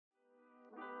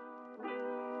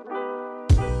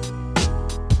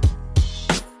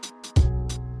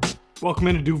Welcome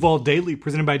into Duval Daily,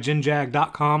 presented by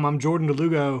GenJag.com. I'm Jordan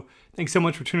DeLugo. Thanks so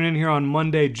much for tuning in here on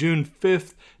Monday, June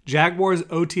 5th. Jaguars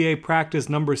OTA practice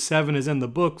number 7 is in the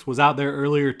books, was out there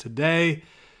earlier today.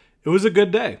 It was a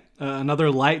good day, another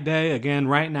light day. Again,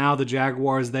 right now the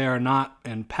Jaguars, they are not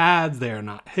in pads, they are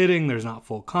not hitting, there's not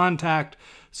full contact.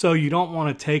 So you don't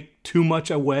want to take too much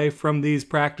away from these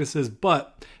practices,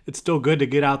 but it's still good to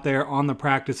get out there on the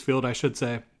practice field, I should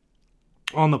say,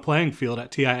 on the playing field at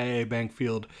TIAA Bank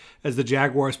Field as the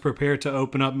Jaguars prepare to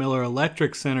open up Miller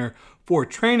Electric Center for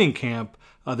training camp.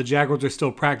 The Jaguars are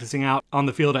still practicing out on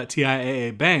the field at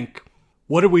TIAA Bank.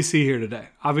 What did we see here today?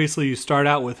 Obviously, you start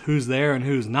out with who's there and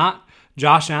who's not.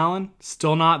 Josh Allen,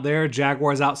 still not there.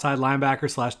 Jaguars outside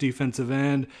linebacker / defensive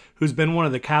end, who's been one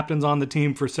of the captains on the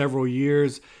team for several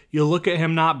years. You look at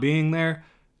him not being there.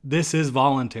 This is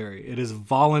voluntary. It is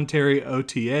voluntary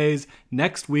OTAs.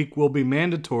 Next week will be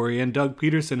mandatory, and Doug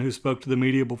Peterson, who spoke to the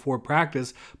media before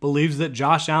practice, believes that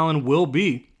Josh Allen will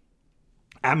be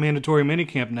at mandatory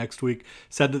minicamp next week,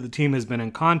 said that the team has been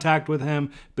in contact with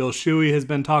him. Bill Shuey has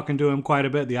been talking to him quite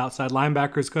a bit, the outside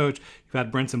linebackers coach. You've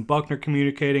had Brinson Buckner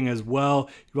communicating as well.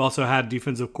 You've also had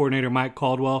defensive coordinator Mike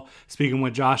Caldwell speaking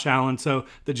with Josh Allen. So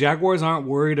the Jaguars aren't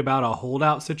worried about a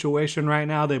holdout situation right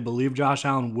now. They believe Josh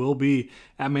Allen will be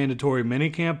at mandatory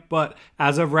minicamp, but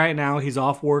as of right now, he's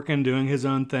off working, doing his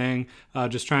own thing,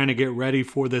 just trying to get ready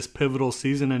for this pivotal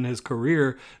season in his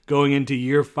career. Going into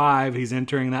year 5, he's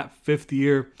entering that 5th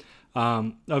year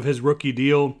of his rookie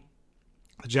deal.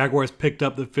 The Jaguars picked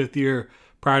up the 5th year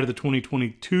prior to the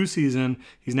 2022 season.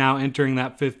 He's now entering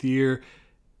that 5th year.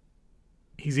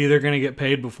 He's either going to get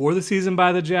paid before the season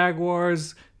by the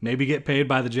Jaguars, maybe get paid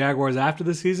by the Jaguars after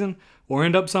the season, or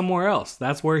end up somewhere else.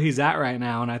 That's where he's at right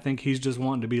now, and I think he's just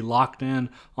wanting to be locked in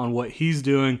on what he's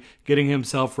doing, getting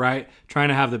himself right, trying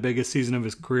to have the biggest season of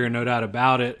his career, no doubt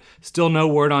about it. Still no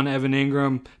word on Evan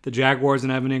Ingram. The Jaguars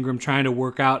and Evan Ingram trying to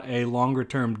work out a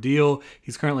longer-term deal.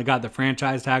 He's currently got the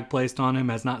franchise tag placed on him,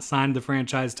 has not signed the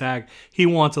franchise tag. He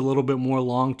wants a little bit more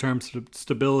long-term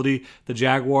stability. The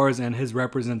Jaguars and his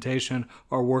representation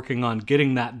are working on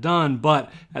getting that done, but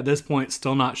at this point,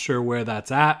 still not sure where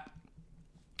that's at.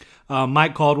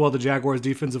 Mike Caldwell, the Jaguars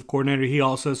defensive coordinator, he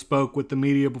also spoke with the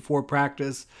media before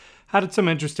practice, had some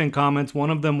interesting comments. One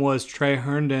of them was Trey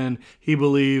Herndon, he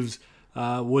believes,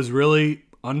 was really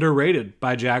underrated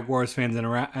by Jaguars fans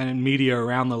and media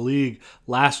around the league.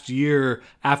 Last year,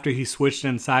 after he switched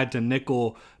inside to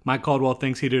nickel, Mike Caldwell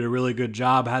thinks he did a really good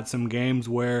job, had some games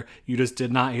where you just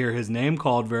did not hear his name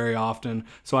called very often.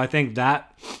 So I think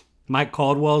that Mike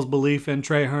Caldwell's belief in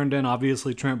Trey Herndon.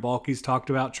 Obviously, Trent Baalke's talked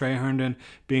about Trey Herndon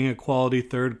being a quality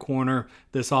third corner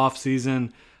this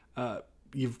offseason.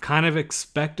 You've kind of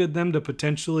expected them to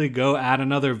potentially go add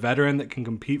another veteran that can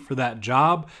compete for that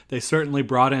job. They certainly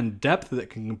brought in depth that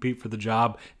can compete for the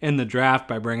job in the draft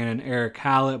by bringing in Eric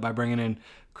Hallett, by bringing in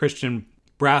Christian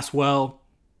Braswell.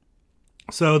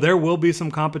 So there will be some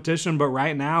competition, but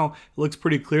right now it looks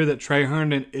pretty clear that Trey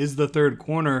Herndon is the third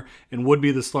corner and would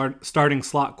be the starting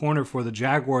slot corner for the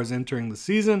Jaguars entering the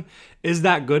season. Is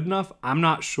that good enough? I'm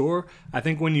not sure. I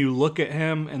think when you look at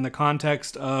him in the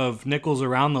context of nickels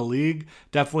around the league,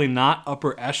 definitely not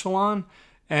upper echelon.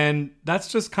 And that's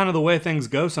just kind of the way things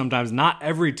go sometimes. Not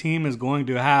every team is going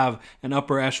to have an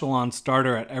upper echelon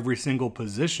starter at every single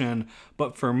position.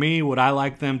 But for me, would I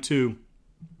like them to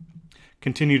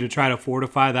continue to try to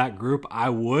fortify that group? I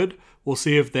would. We'll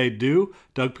see if they do.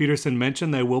 Doug Peterson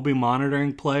mentioned they will be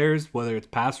monitoring players, whether it's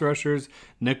pass rushers,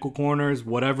 nickel corners,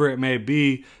 whatever it may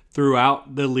be,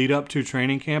 throughout the lead up to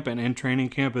training camp and in training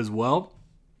camp as well.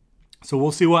 So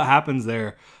we'll see what happens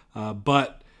there.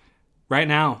 But right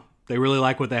now, they really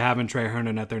like what they have in Trey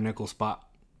Herndon at their nickel spot.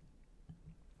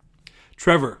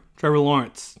 Trevor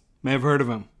Lawrence, may have heard of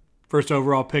him. First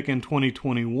overall pick in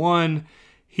 2021.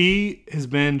 He has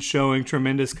been showing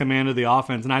tremendous command of the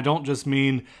offense, and I don't just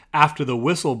mean after the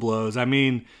whistle blows. I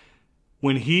mean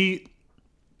when he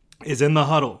is in the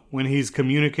huddle, when he's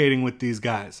communicating with these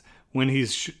guys, when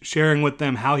he's sharing with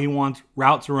them how he wants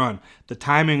routes run, the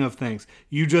timing of things.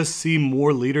 You just see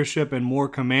more leadership and more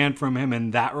command from him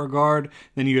in that regard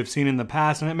than you have seen in the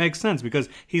past, and it makes sense because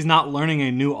he's not learning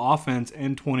a new offense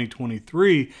in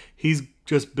 2023. He's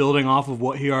just building off of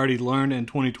what he already learned in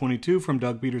 2022 from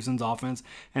Doug Peterson's offense,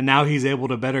 and now he's able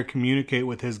to better communicate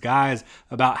with his guys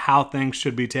about how things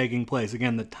should be taking place.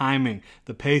 Again, the timing,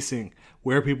 the pacing,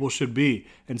 where people should be.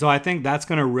 And so I think that's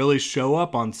going to really show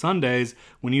up on Sundays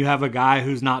when you have a guy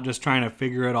who's not just trying to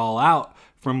figure it all out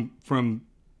from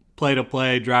play to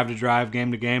play, drive to drive,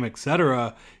 game to game,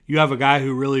 etc. you have a guy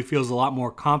who really feels a lot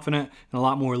more confident and a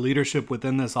lot more leadership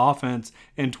within this offense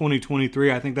in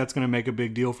 2023. I think that's going to make a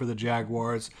big deal for the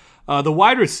Jaguars. The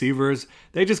wide receivers,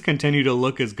 they just continue to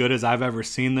look as good as I've ever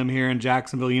seen them here in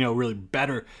Jacksonville, really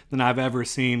better than I've ever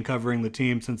seen covering the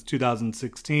team since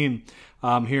 2016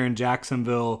 here in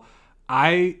Jacksonville.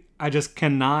 I just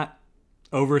cannot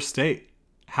overstate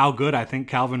how good I think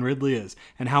Calvin Ridley is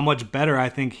and how much better I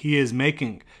think he is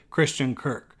making Christian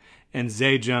Kirk and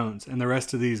Zay Jones and the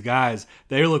rest of these guys.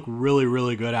 They look really,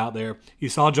 really good out there. You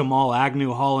saw Jamal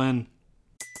Agnew haul in.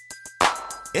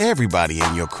 Everybody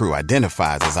in your crew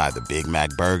identifies as either Big Mac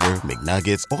Burger,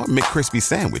 McNuggets, or McCrispy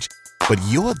Sandwich. But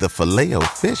you're the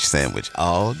Filet-O-Fish Sandwich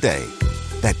all day.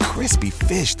 That crispy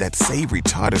fish, that savory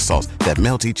tartar sauce, that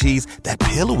melty cheese, that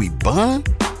pillowy bun.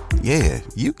 Yeah,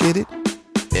 you get it.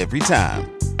 Every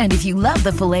time. And if you love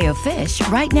the Filet-O-Fish,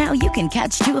 right now you can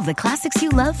catch 2 of the classics you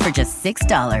love for just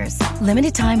 $6.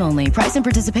 Limited time only. Price and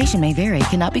participation may vary.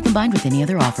 Cannot be combined with any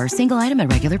other offer. Single item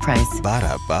at regular price.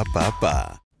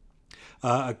 Ba-da-ba-ba-ba.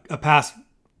 A pass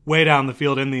way down the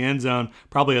field in the end zone,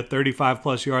 probably a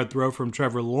 35-plus yard throw from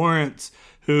Trevor Lawrence,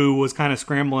 who was kind of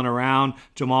scrambling around.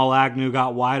 Jamal Agnew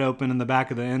got wide open in the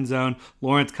back of the end zone.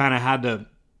 Lawrence kind of had to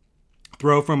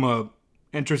throw from a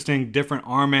interesting different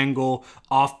arm angle,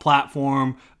 off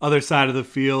platform, other side of the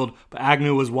field, but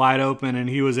Agnew was wide open and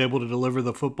he was able to deliver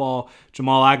the football.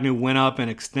 Jamal Agnew went up and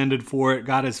extended for it,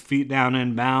 got his feet down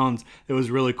in bounds. It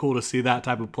was really cool to see that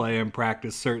type of play in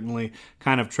practice. Certainly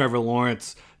kind of Trevor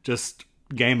Lawrence just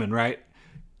gaming, right?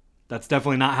 That's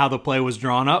definitely not how the play was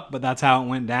drawn up, but that's how it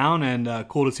went down, and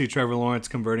cool to see Trevor Lawrence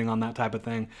converting on that type of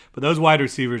thing. But those wide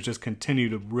receivers just continue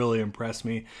to really impress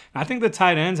me. And I think the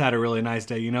tight ends had a really nice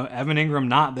day. Evan Ingram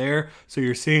not there, so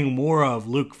you're seeing more of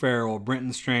Luke Farrell,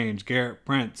 Brenton Strange, Garrett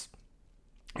Prince.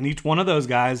 And each one of those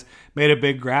guys made a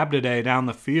big grab today down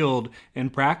the field in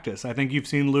practice. I think you've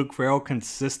seen Luke Farrell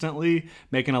consistently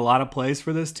making a lot of plays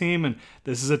for this team. And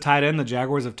this is a tight end the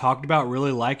Jaguars have talked about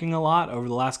really liking a lot over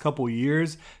the last couple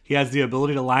years. He has the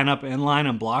ability to line up in line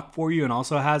and block for you and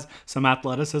also has some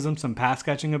athleticism, some pass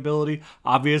catching ability.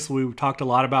 Obviously, we've talked a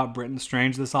lot about Brenton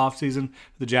Strange this offseason.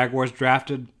 The Jaguars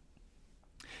drafted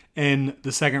in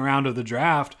the second round of the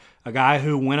draft a guy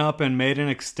who went up and made an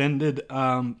extended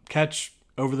catch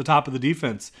over the top of the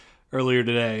defense earlier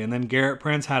today. And then Garrett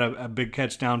Prince had a big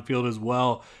catch downfield as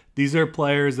well. These are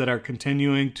players that are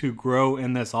continuing to grow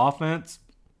in this offense.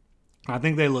 I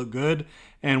think they look good.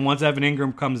 And once Evan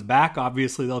Ingram comes back,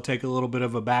 obviously they'll take a little bit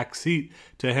of a back seat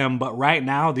to him. But right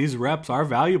now, these reps are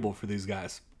valuable for these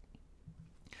guys.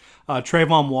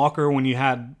 Trayvon Walker, when you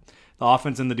had the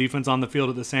offense and the defense on the field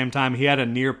at the same time, he had a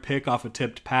near pick off a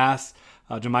tipped pass.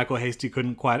 Jermichael Hasty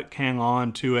couldn't quite hang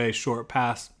on to a short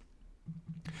pass.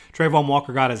 Trayvon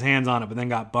Walker got his hands on it, but then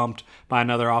got bumped by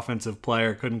another offensive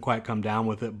player. Couldn't quite come down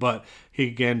with it, but he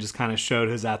again just kind of showed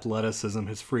his athleticism,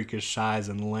 his freakish size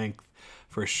and length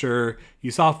for sure. You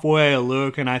saw Foye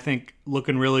Oluokun, I think,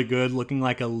 looking really good, looking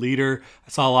like a leader. I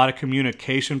saw a lot of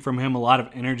communication from him, a lot of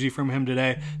energy from him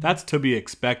today. That's to be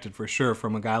expected for sure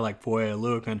from a guy like Foye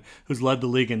Oluokun, who's led the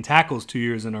league in tackles 2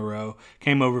 years in a row,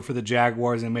 came over for the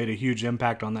Jaguars and made a huge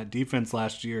impact on that defense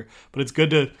last year. But it's good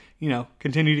to,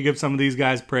 continue to give some of these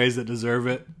guys praise that deserve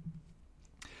it.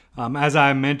 As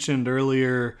I mentioned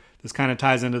earlier, this kind of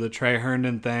ties into the Trey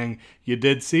Herndon thing. You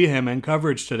did see him in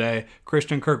coverage today.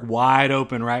 Christian Kirk wide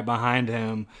open right behind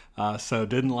him. So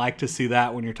didn't like to see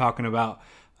that when you're talking about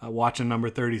watching number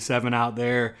 37 out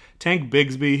there. Tank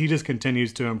Bigsby, he just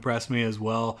continues to impress me as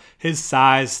well. His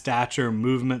size, stature,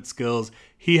 movement skills.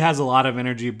 He has a lot of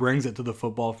energy, brings it to the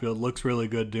football field, looks really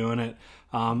good doing it.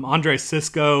 Andre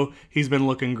Sisco, he's been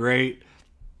looking great.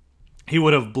 He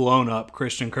would have blown up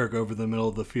Christian Kirk over the middle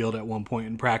of the field at one point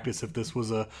in practice if this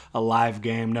was a live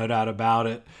game, no doubt about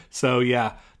it. So,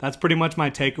 yeah, that's pretty much my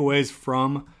takeaways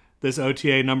from this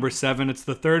OTA number 7. It's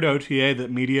the third OTA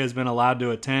that media has been allowed to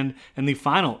attend, and the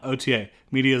final OTA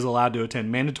media is allowed to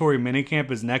attend. Mandatory minicamp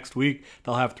is next week.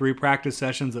 They'll have 3 practice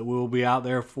sessions that we will be out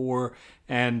there for,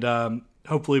 and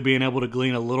hopefully being able to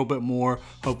glean a little bit more.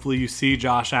 Hopefully you see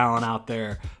Josh Allen out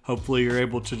there. Hopefully you're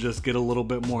able to just get a little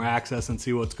bit more access and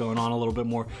see what's going on a little bit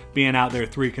more, being out there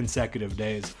 3 consecutive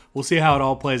days. We'll see how it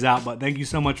all plays out, but thank you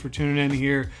so much for tuning in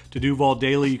here to Duval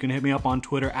Daily. You can hit me up on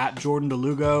Twitter at Jordan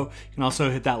DeLugo. You can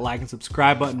also hit that like and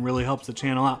subscribe button. Really helps the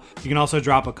channel out. You can also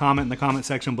drop a comment in the comment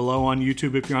section below on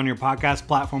YouTube. If you're on your podcast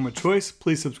platform of choice,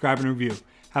 please subscribe and review.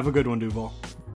 Have a good one, Duval.